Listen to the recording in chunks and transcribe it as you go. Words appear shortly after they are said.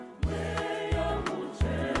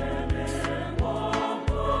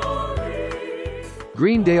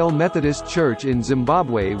Greendale Methodist Church in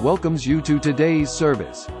Zimbabwe welcomes you to today's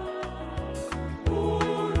service.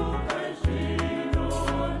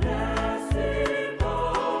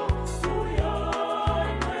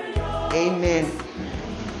 Amen.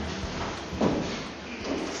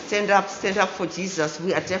 Stand up for Jesus.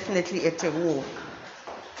 We are definitely at a war.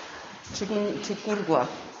 Tikurwa.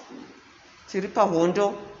 Tiripa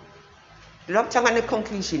hondo. Ndinoda kutanga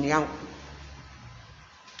neconclusion yangu.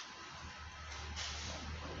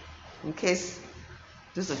 In case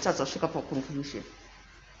ndizotadza kusvika paconclusion.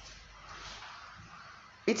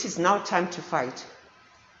 It is now time to fight.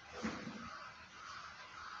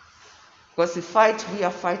 Because the fight we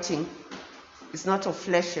are fighting is not of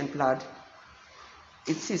flesh and blood.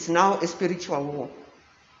 It is now a spiritual war.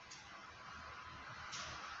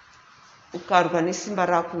 Ukarwa nesimba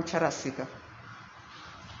rako ucharasika.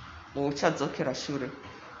 Uchadzokera shure.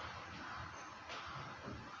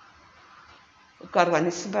 Ukarwa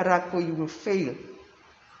nesimba rako, you will fail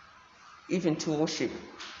even to worship.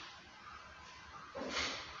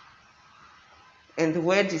 And the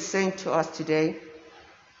word is saying to us today,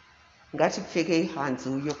 ngatipfekei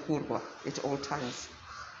hanzu yokurwa at all times.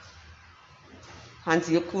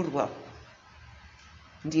 Hanzu yokurwa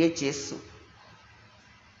ndiye Jesu.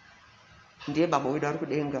 Ndiye baba wedu ari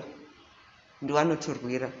kudenga. Ndiye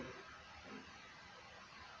anotirwira.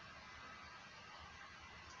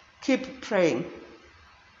 Keep praying.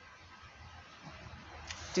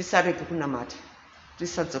 Tisarege kunamata.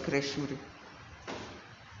 Tisadzokere shure.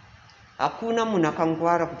 Hakuna munhu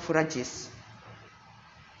akangwara kupfuura Jesu.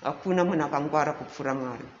 Hakuna munhu akangwara kupfuura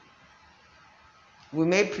Mwari. We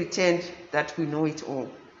may pretend that we know it all.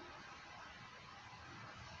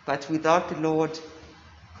 But without the Lord,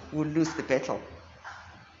 we'll lose the battle.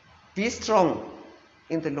 Be strong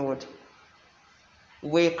in the Lord.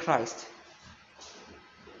 Wear Christ.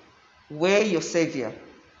 Wear your Savior.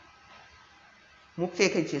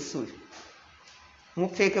 Mupfeke Jesu.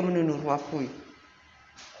 Mupfeke mununuru wako.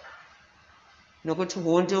 Nokuti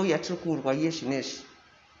hondo yatiri kurwa yezvinezvi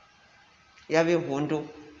yave hondo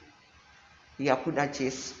yakuda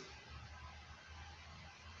Jesu.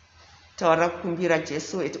 Taura kukumbira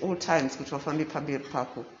Jesu at all times kuti vafambe pamberi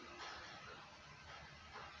pako.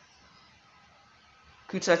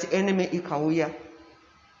 Kuitira kuti enemy ikauya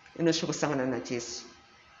inosvika kusangana naJesu.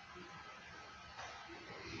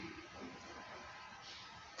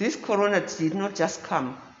 This corona did not just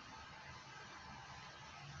come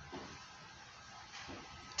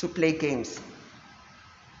to play games.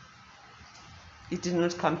 It did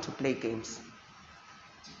not come to play games.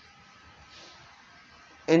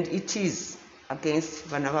 And it is against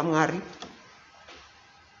vana vaMwari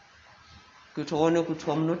kuti waone kuti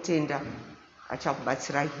wamunotenda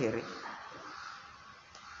achakubatsirai here.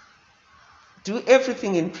 Do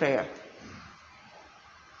everything in prayer.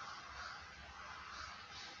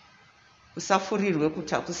 Usafurirwe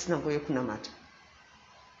kuti hakusina nguva yekunamata.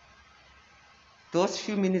 Those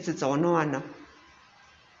few minutes dzaunowana,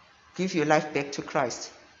 give your life back to Christ.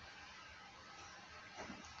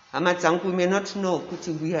 Hama dzangu, you may not know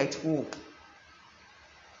kuti we are at war.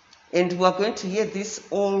 And we are going to hear this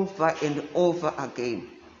over and over again.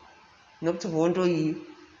 Nokuti hondo iyi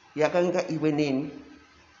yakanga iwe neni,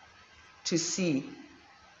 to see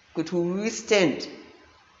kuti we stand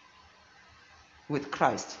with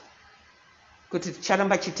Christ. Kuti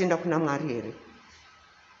ticharamba chitenda kuna Mwari here.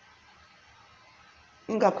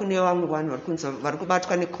 Inga kune vamwe vanhu vari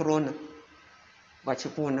kubatwa necorona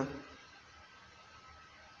vachipona.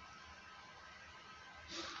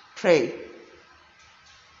 Pray.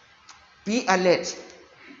 Be alert.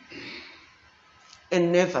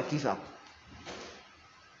 And never give up.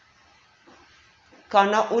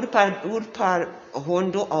 Kana uri pa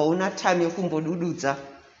hondo hauna time yekumbodududza.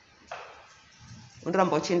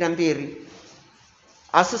 Unoramba uchienda mberi.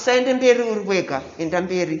 Asi usaende mberi uri wega, enda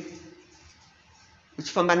mberi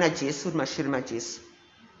uchifamba naJesu uri mashure maJesu.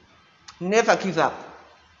 Never give up.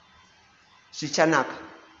 Zvichanaka.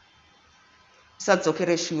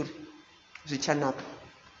 Usadzokere shure. Zvichanaka.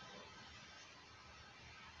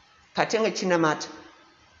 Patenge chinamata.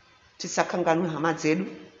 Tisakanganwe hama dzedu.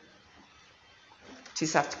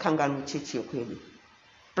 Tisakanganwe chechi yekwedu.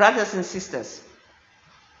 Brothers and sisters,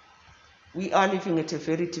 we are living at a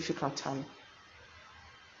very difficult time.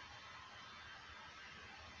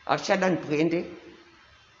 Achada ndwende.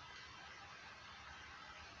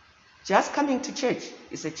 Just coming to church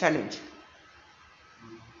is a challenge.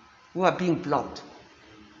 We are being blocked.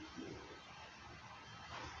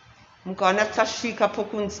 Mukaona tasvika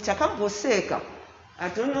pokunzi takamboseka. I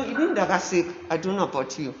don't know, even ndakaseka. I don't know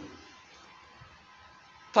about you.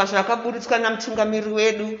 pazvakaburitswa namutungamiri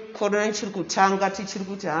wedu korona ichiri kutanga tichiri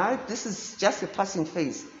kuti this is just a passing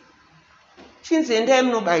phase, chinzi endai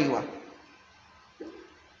munobayiwa,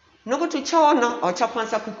 nokuti uchaona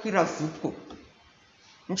hauchakwanisa kukwira zipo.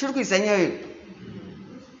 Muchiri kuiziva nyaya iyo?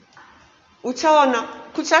 Uchaona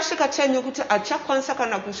kuchasvika time yokuti achakwanisa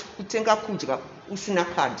kana kutenga kudya usina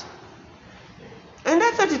kadi. And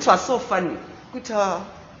I thought it was so funny.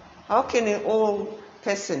 How can an old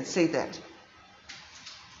person say that?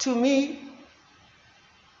 To me,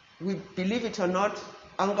 we believe it or not,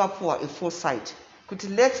 angapuwa a foresight.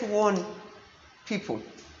 Let's warn people.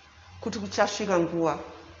 Kuti kuchasvika nguva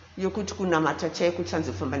yokuti kunamata chaiko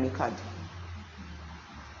kuchanzofamba nekadi.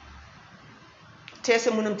 Tese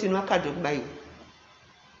mune mutini wakadi wekubayiwa.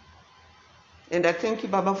 And I thank you,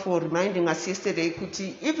 Baba, for reminding us yesterday,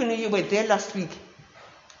 kuti even if you were there last week,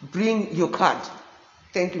 bring your card.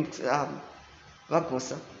 Thank you,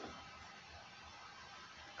 Vagosa.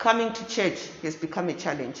 Coming to church has become a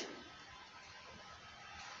challenge.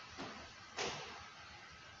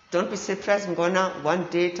 Don't be surprised, one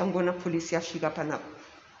day, Tangona police yashiga panap.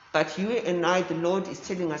 But you and I, the Lord is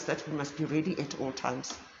telling us that we must be ready at all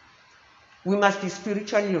times. We must be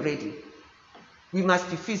spiritually ready. We must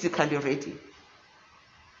be physically ready.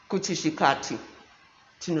 Kuti zvikati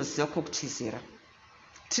tinoziva kokutizira.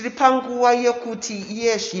 Tiri panguva yokuti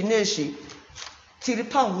iye zvinezvi tiri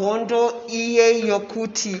pahondo iye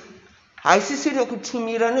yokuti haisisiri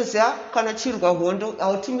yokutumira. Noziva kana chirwa hondo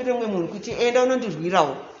hautumire mumwe munhu kuti enda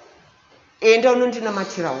unondirwirawo, enda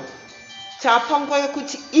unondinamatirawo. Tapanguva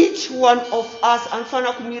yokuti each one of us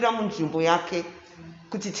anofanira kumira munzvimbo yake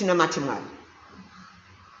kuti tinamate Mwari.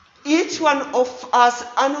 Each one of us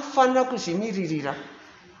anofanira kuzvimiririra.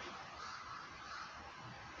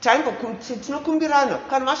 Tinokumbirana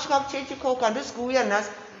kana masvika kuchechi koko handisi kuuya nhasi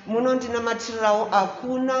munondinamatirawo,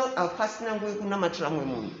 hapasina nguva yekunamatira mumwe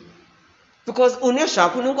munhu. Because une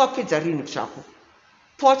zvako unenge wapedza rini zvako.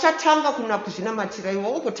 Pauchatanga kuna kuzvinamatira iwe,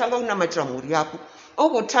 ugotanga kunamatira mhuri yako,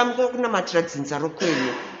 ugotanga kunamatira dzinza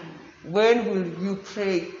rokwenyu. When will you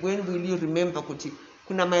pray? When will you remember kuti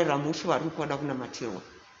kuna mai Ramushi vari kuda kunamatirwa?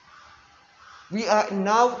 We are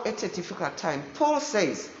now at a difficult time. Paul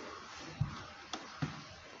says,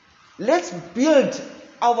 let's build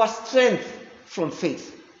our strength from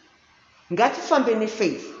faith. Ngatifambe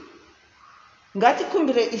nefaith.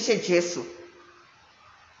 Ngatikumbire Ishe Jesu.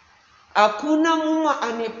 Hakuna mumwe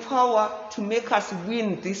ane power to make us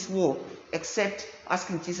win this war except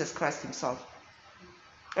asking Jesus Christ himself.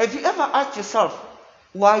 Have you ever asked yourself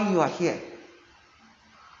why you are here?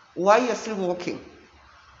 Why you are still walking?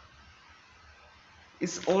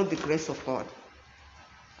 It's all the grace of God.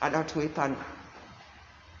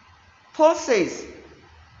 Paul says,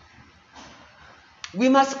 we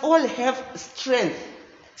must all have strength.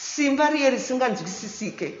 Simba riye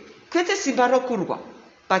risinganzwisisike. Kwete simba rokurwa,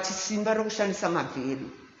 but simba rokushandisa mabheri.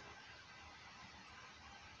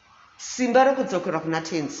 Simba rokudzokera kuna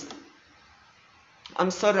tenzi. I'm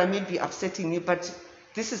sorry, I may be upsetting you, but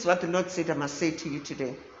this is what the Lord said I must say to you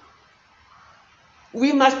today.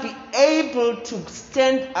 We must be able to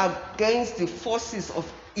stand against the forces of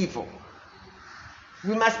evil.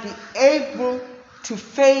 We must be able to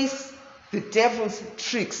face the devil's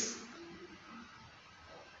tricks.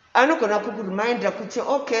 Anogona kukureminder kuti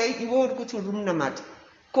okay, iwe uri kuti uri munamata.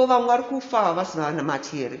 Ko vamwe vari kufa vasina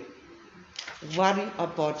vanamati here. Worry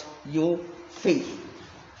about your faith.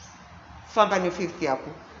 Famba nefaith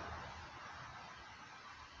yako.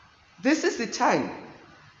 This is the time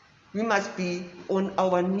we must be on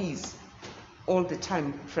our knees all the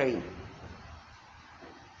time praying.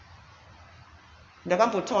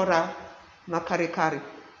 Ndakambotaura makare.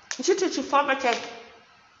 Nchiti chifamba chake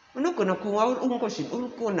unogona kuwa ungozvi uri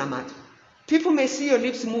kunamata. People may see your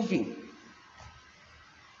lips moving.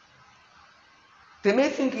 They may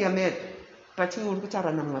think you are mad, but you uri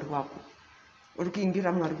kutaura naMwari wako. Uri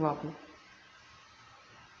kuimbira Mwari wako.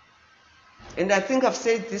 And I think I've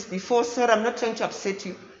said this before, sir, I'm not trying to upset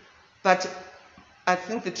you, but I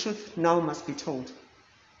think the truth now must be told.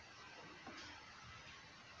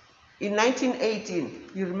 In 1918,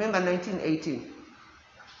 you remember 1918?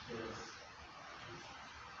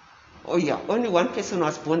 Oh yeah, only one person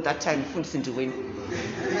was born that time,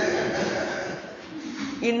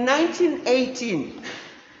 In 1918,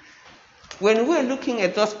 when we were looking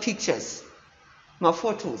at those pictures, my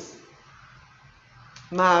photos,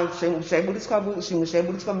 zvaiburiswa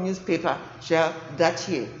newspaper that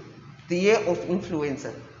year, the year of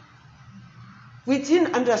influenza. We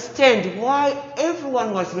didn't understand why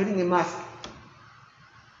everyone was wearing a mask.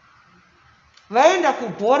 Vaenda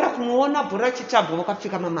kubhora kunoona bhora chitabho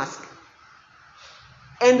vakapfeka mamask.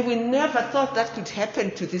 And we never thought that could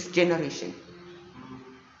happen to this generation.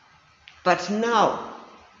 But now,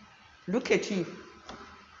 look at you.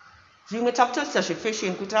 Zvimwe takutarisa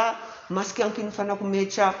zvefashion kuti mask yangu inofanira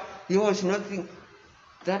kumecha, yours nothing.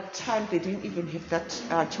 That time they didn't even have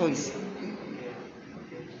that choice.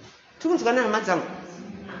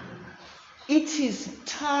 It is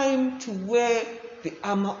time to wear the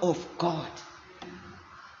armor of God.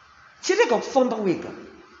 Chirega kufamba wega.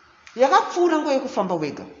 Yakapfuura nguva yekufamba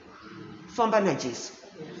wega. Famba naJesu.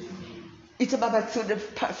 Iti baba tsode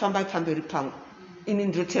famba pamberi pangu. Ini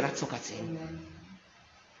ndotera tsoka dzenyu.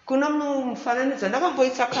 Kuna mufananidzo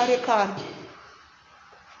ndakamboita kare kare.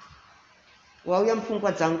 Wauya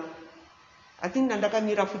mupfungwa dzangu. I think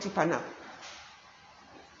ndakamira futi panapa.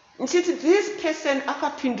 Nchiti this person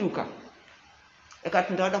akapinduka.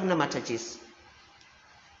 Akati ndauda kunamata Jesu.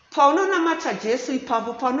 Paunonamata Jesu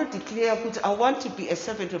ipapo paunodeclare kuti I want to be a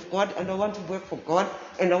servant of God and I want to work for God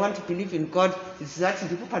and I want to believe in God. Zati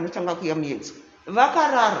ndipo panotanga kuya muyedzo.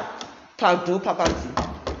 Vakarara padho pakanzi.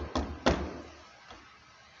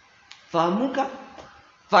 Vamuka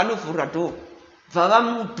vanovhura dho.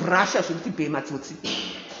 Vavamubrasha zvokuti bhema tsotsi.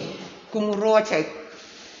 Kumurowa chaiko.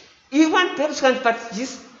 You want back, but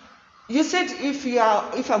Jesus, you said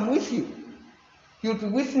if I'm with you, you'll be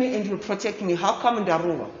with me and you'll protect me. How come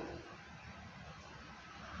ndarowa?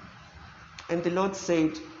 And the Lord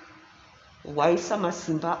said, waisa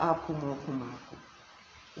masimba ako muoko mako.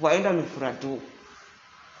 Waenda novhura dho.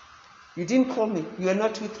 You didn't call me. You are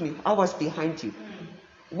not with me. I was behind you.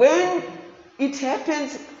 When it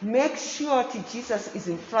happens, make sure that Jesus is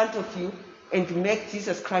in front of you and make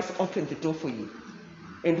Jesus Christ open the door for you.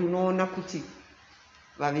 And unoona kuti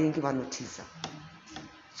vavengi vanotiza.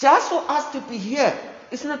 Just for us to be here,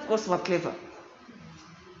 it's not because we're clever.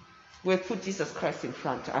 We've put Jesus Christ in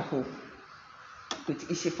front, I hope. Kuti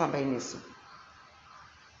ishifamba inesu.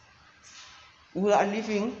 We are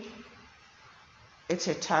living at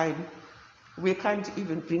a time we can't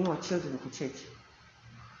even bring our children to church.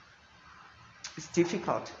 It's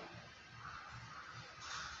difficult.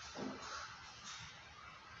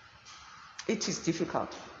 It is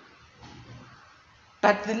difficult.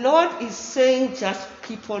 But the Lord is saying, just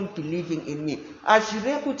keep on believing in me.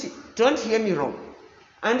 Don't hear me wrong.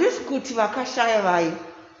 And this kuti vakashaya vai.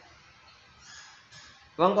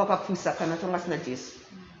 I'm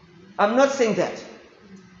not saying that.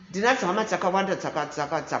 Ndinati hama dzakawanda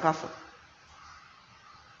dzakafa.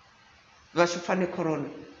 Vashufa necorona.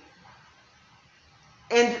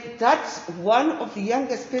 And that's one of the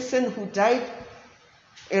youngest person who died,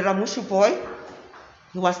 a Ramushu boy.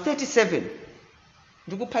 He was 37.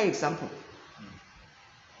 Ndikupa example.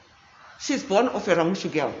 She's born of a Ramushu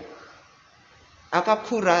girl.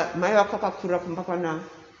 Akakura, mai wako akakura kumbakwana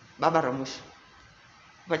baba Ramushu.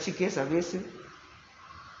 Vachigeza vese.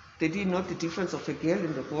 They didn't know the difference of a girl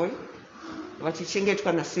and a boy.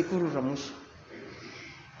 Vachichengetwa na sekuru Ramushu.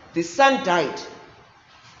 The son died.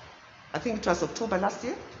 I think it was October last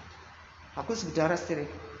year.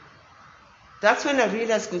 That's when I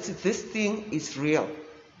realized that this thing is real.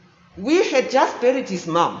 We had just buried his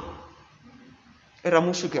mom, a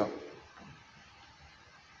Ramushu girl.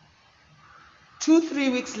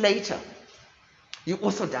 2-3 weeks later, he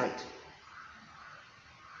also died.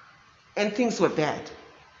 And things were bad.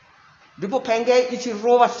 We got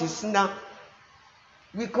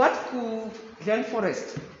to Glen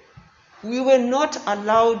Forest. We were not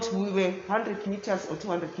allowed, we were 100 meters or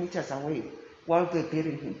 200 meters away while they were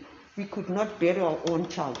burying him. We could not bury our own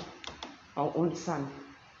child, our own son,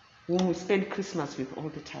 whom we spend Christmas with all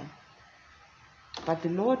the time. But the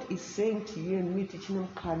Lord is saying to you and me,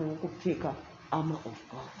 Tichinomkano, armor of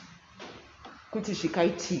God. Kuti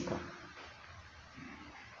zvikaitika,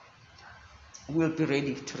 we'll be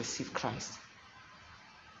ready to receive Christ.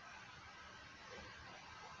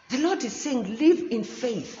 The Lord is saying, live in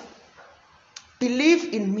faith.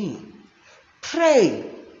 Believe in me. Pray.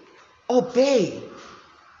 Obey.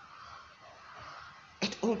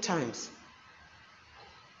 At all times.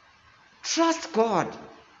 Trust God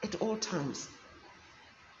at all times.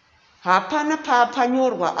 Hapana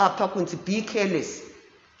papanyorwa apa kunzi be careless.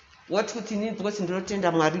 What would you need because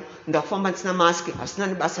ndinotenda Mwari ndafamba ndisina mask asina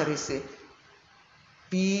nebasa rese.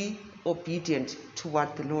 Be obedient to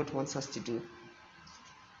what the Lord wants us to do.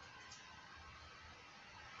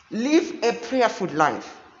 Live a prayerful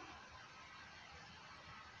life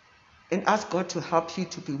and ask God to help you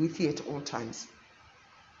to be with you at all times.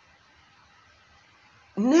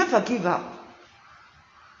 Never give up.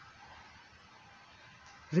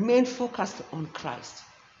 Remain focused on Christ.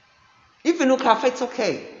 Even if it's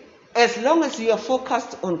okay. As long as you are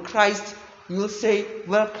focused on Christ, you'll say,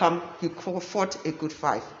 welcome, you fought a good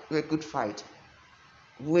fight.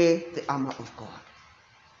 Wear the armor of God.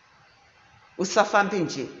 Usafambe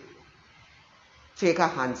nje, pfeka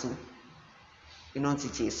hanzu inonzi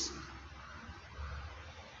Jesu.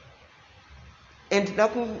 And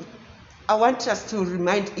I want us to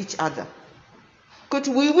remind each other, because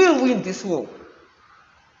we will win this war.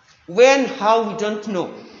 When, how, we don't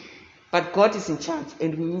know. But God is in charge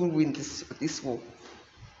and we will win this war.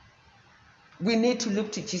 We need to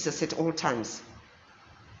look to Jesus at all times.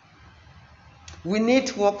 We need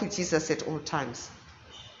to walk with Jesus at all times.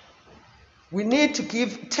 We need to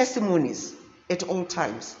give testimonies at all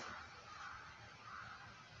times.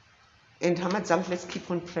 And Hamadzam, let's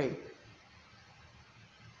keep on praying.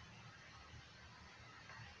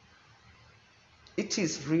 It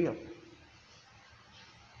is real.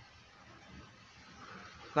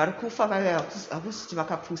 Varikufa vaya hakusiti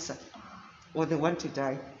vakapusa, or they want to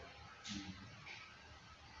die.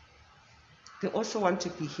 They also want to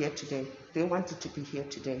be here today. They wanted to be here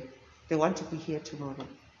today. They want to be here tomorrow.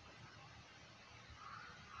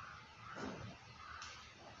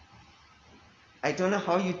 I don't know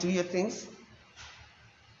how you do your things.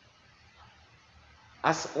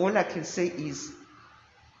 As all I can say is,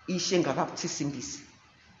 ishe ngavakutisimbisi.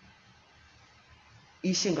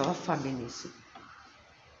 Ishe ngavafambe nesu.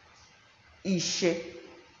 Ishe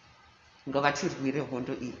ngavatirwire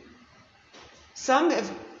hondo iyi. Some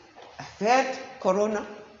have had corona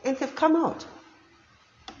and have come out.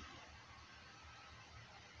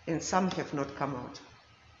 And some have not come out.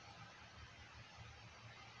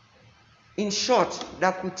 In short,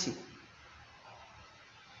 Dakuti,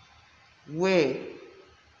 where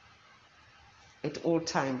at all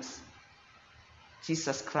times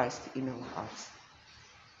Jesus Christ in our hearts.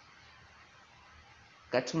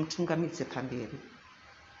 Gatumtungamitse pamberi.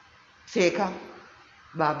 Pfeka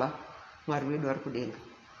Baba Mwari wedu ari kudenga.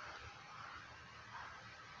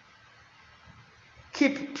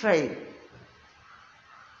 Keep praying.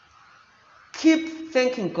 Keep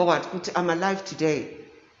thanking God that I'm alive today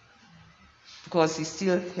because He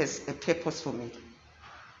still has a purpose for me.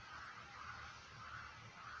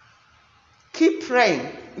 Keep praying.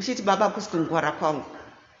 Ushiti Baba kusungwara kwangu.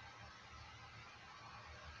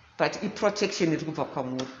 But protection is kubva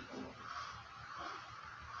kwamuri.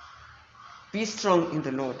 Be strong in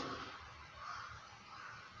the Lord.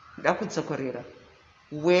 Ndakutsokorera.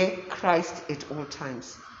 Wear Christ at all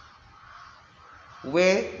times.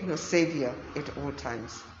 Wear your Savior at all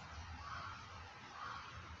times.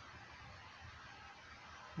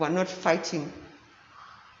 We're not fighting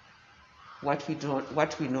what we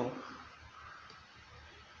know.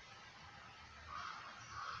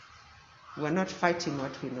 We're not fighting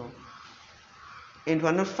what we know. And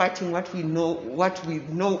we're not fighting what we know,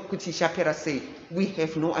 Kuti Shapera say. We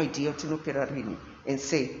have no idea to know Perarini and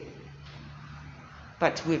say.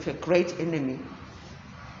 But we have a great enemy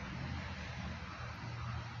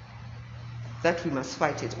that we must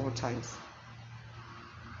fight at all times.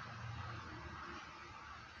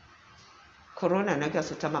 Corona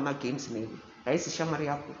nagasota mama games maybe. Aisi shamari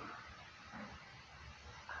yako.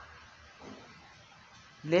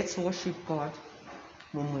 Let's worship God.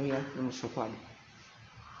 Mumweya nemshokwadi.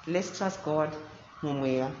 Let's trust God.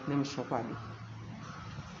 Mumweya nemshokwadi.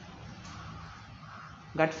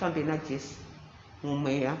 Ngatifambe na Jesu.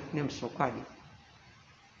 Mumweya nemshokwadi.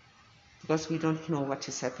 Because we don't know what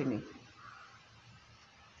is happening.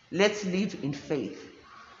 Let's live in faith.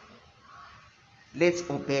 Let's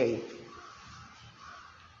obey.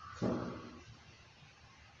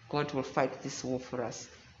 God will fight this war for us.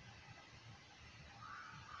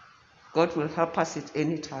 God will help us at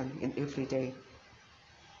any time and every day.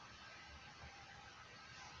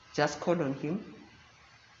 Just call on Him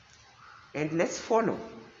and let's follow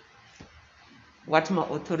what my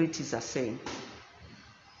authorities are saying.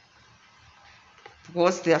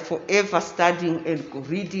 Because they are forever studying and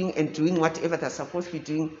reading and doing whatever they're supposed to be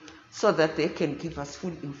doing so that they can give us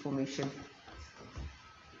full information.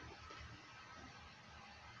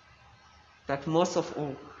 But most of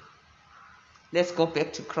all, let's go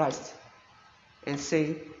back to Christ and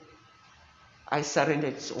say, I surrender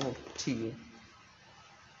it all to you.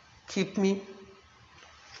 Keep me,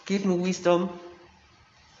 give me wisdom.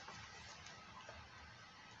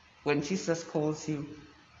 When Jesus calls you,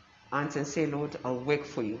 answer and say, Lord, I'll work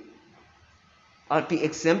for you. I'll be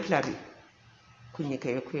exemplary.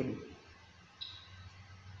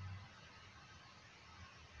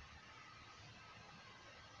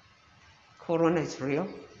 Corona is real.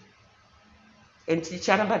 And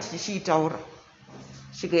ticharamba tichitaura.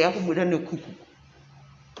 Shigaya kumuda nekuku.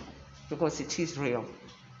 Because it is real.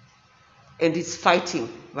 And it's fighting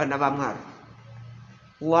vana va Mwari.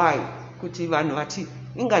 Why? Kuti vanhu vati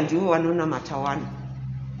inga ndivo vanonamata wani.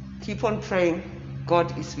 Keep on praying.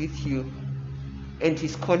 God is with you and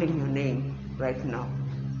He's calling your name right now.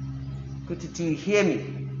 Kuti, do you hear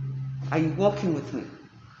me? Are you walking with me?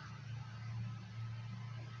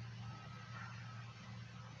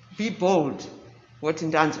 Be bold. What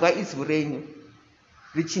ndanzwa izwi renyu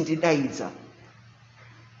richindidaidza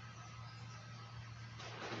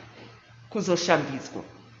kuzoshambidzwa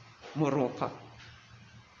muropa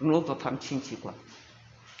runobva pamuchinjikwa.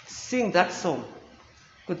 Sing that song,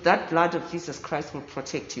 because that blood of Jesus Christ will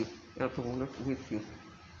protect you and will not with you.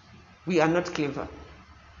 We are not clever,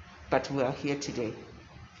 but we are here today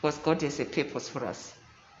because God has a purpose for us.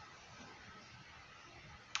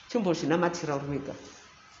 Chimbozvinamatira urwega.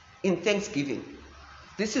 In thanksgiving.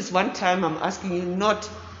 This is one time I'm asking you not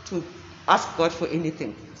to ask God for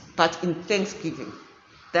anything, but in thanksgiving.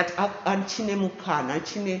 That anchine mukana,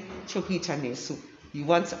 anchine chokuita nesu. He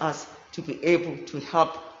wants us to be able to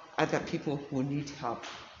help other people who need help.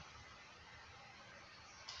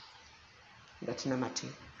 Ngatinamate.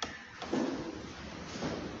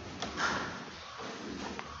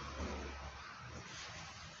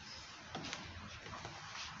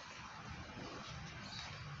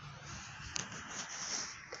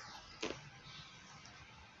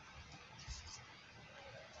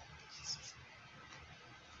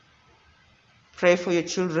 Pray for your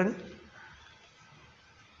children.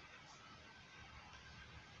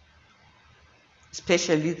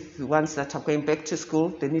 Especially the ones that are going back to school.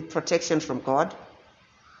 They need protection from God.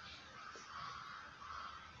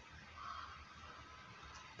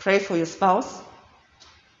 Pray for your spouse.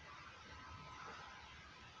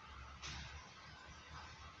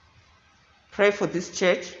 Pray for this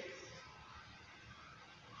church.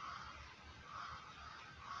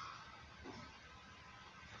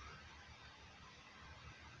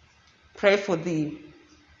 Pray for the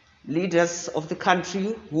leaders of the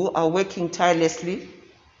country who are working tirelessly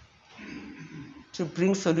to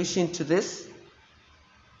bring solution to this.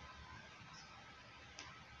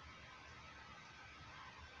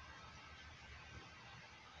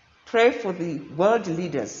 Pray for the world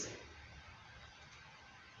leaders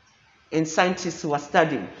and scientists who are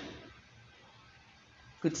studying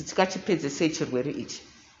kuti tikachipedze sei chirwere ichi.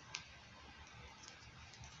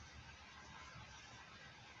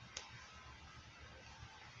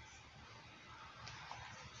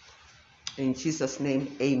 In Jesus'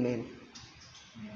 name, amen.